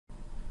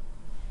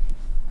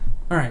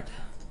Alright,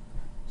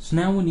 so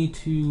now we need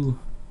to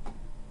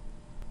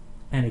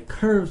add a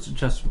curves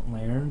adjustment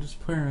layer and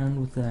just play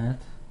around with that.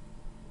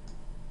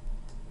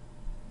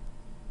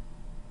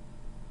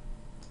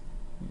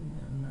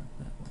 No, not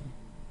that way.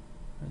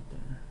 Right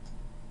there.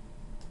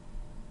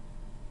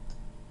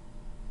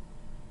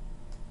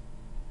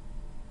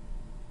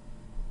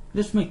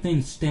 Just make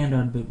things stand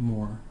out a bit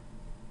more.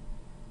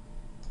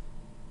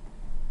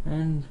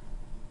 And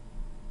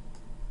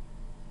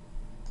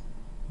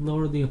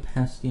lower the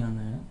opacity on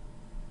that.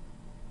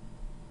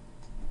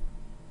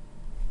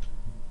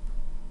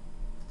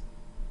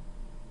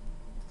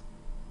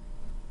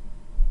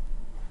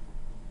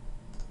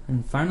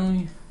 And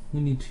finally,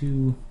 we need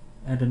to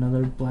add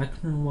another black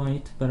and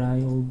white, but I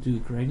will do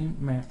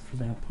gradient matte for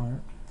that part.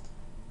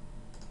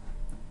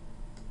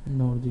 And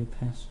lower the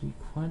opacity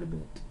quite a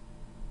bit.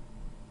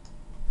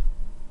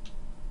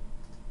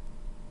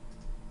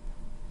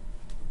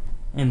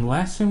 And the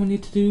last thing we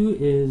need to do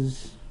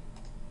is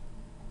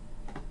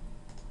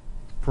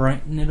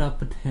brighten it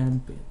up a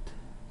tad bit,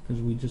 because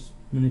we just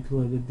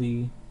manipulated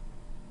the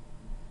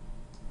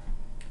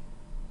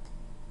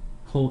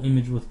whole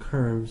image with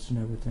curves and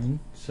everything.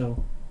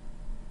 So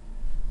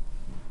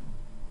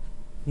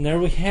and there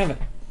we have it.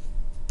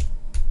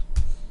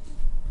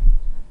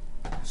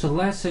 So the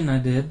last thing I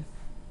did,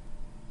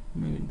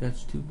 maybe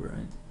that's too bright.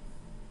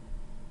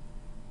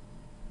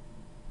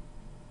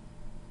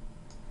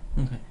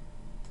 Okay.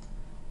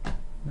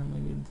 Now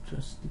maybe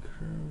adjust the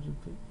curves a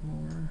bit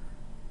more.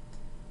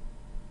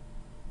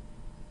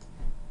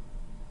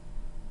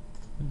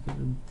 Make it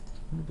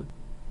a little bit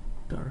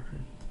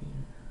darker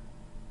here.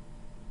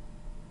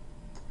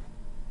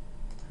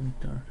 And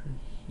darker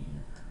here.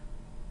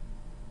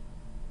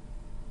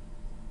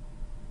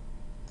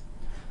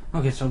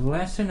 Okay, so the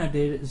last thing I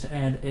did is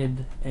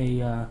added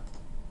a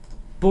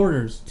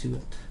borders to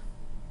it.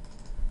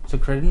 So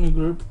create a new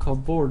group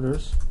called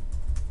borders.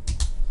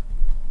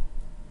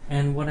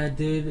 And what I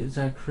did is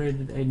I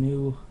created a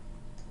new,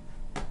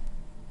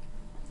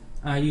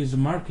 I used a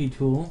marquee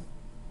tool,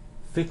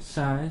 fixed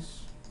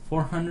size,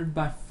 400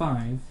 by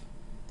 5,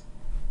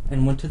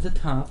 and went to the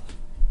top,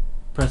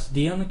 pressed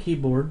D on the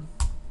keyboard.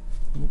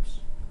 Oops,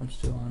 I'm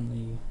still on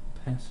the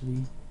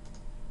opacity.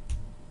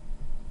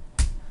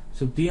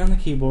 So D on the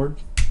keyboard,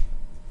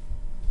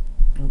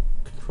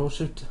 Control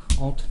Shift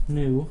Alt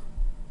New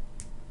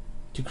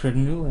to create a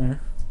new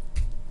layer,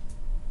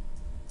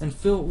 and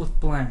fill it with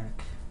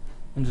black.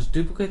 And just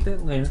duplicate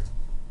that layer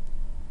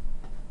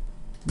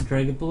and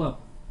drag it below.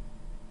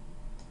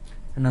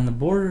 And on the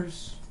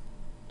borders,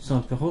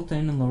 select the whole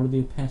thing and lower the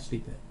opacity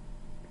bit.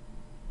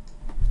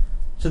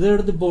 So there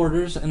are the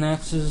borders, and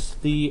that's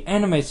the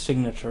anime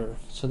signature.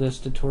 So this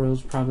tutorial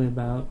is probably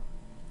about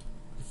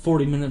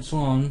 40 minutes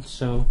long,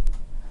 so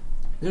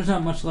there's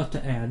not much left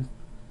to add.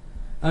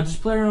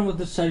 Just play around with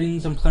the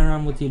settings and play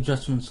around with the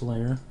adjustments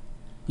layer.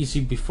 You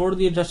see, before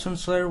the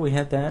adjustments layer we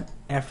had that,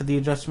 after the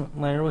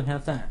adjustment layer we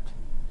have that.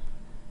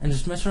 And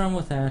just mess around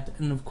with that,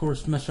 and of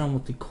course mess around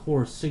with the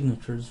core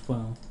signature as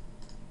well.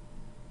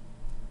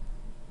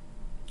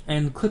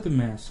 And clipping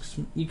masks.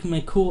 You can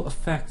make cool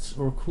effects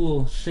or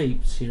cool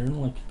shapes here,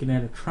 like you can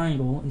add a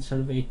triangle instead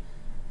of a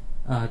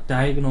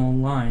diagonal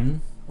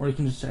line, or you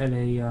can just add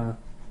a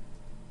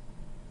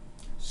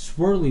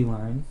swirly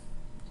line,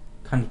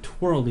 kind of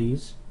twirl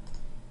these.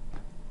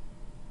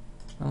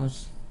 Now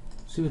let's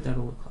see what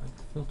that'll look like.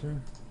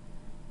 Filter,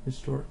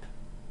 distort,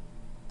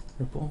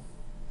 ripple.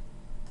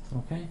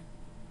 Okay.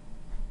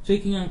 So you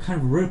can get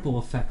kind of ripple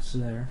effects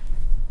there.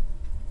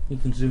 You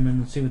can zoom in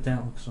and see what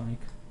that looks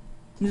like.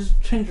 And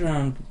just change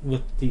around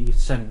with the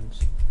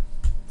settings.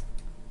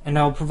 And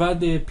I'll provide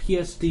the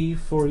PSD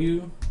for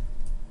you.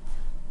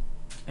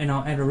 And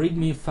I'll add a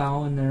README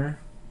file in there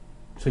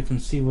so you can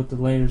see what the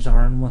layers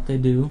are and what they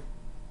do.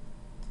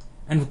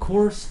 And of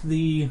course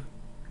the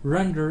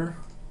render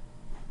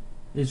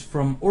is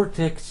from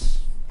Ortix.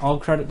 All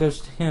credit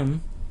goes to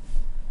him.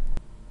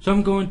 So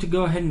I'm going to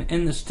go ahead and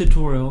end this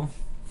tutorial.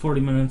 40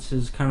 minutes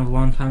is kind of a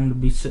long time to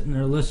be sitting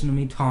there listening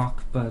to me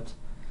talk, but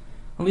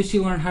at least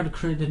you learn how to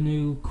create a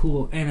new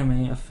cool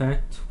anime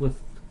effect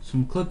with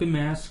some clipping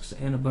masks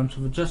and a bunch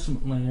of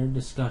adjustment layer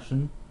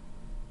discussion.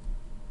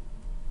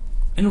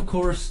 And of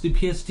course the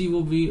PSD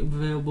will be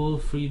available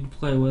for you to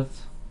play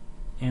with,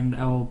 and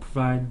I will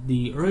provide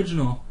the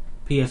original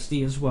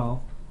PSD as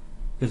well,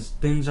 because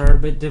things are a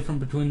bit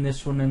different between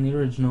this one and the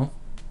original.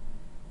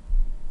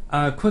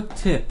 Quick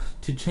tip: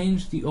 to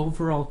change the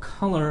overall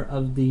color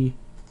of the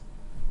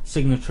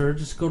signature,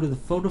 just go to the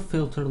photo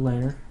filter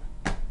layer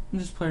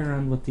and just play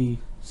around with the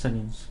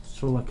settings.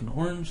 Sort of like an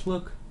orange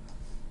look,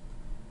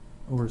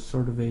 or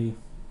sort of a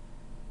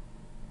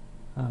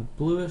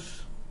bluish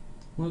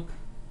look.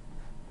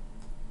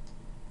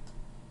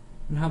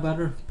 And how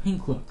about a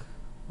pink look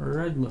or a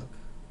red look?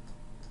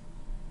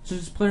 So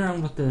just play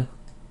around with the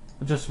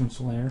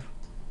adjustments layer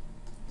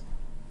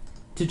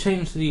to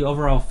change the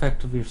overall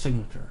effect of your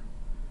signature.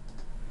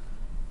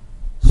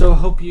 So I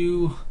hope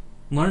you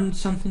learned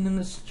something in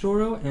this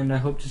tutorial, and I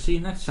hope to see you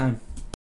next time.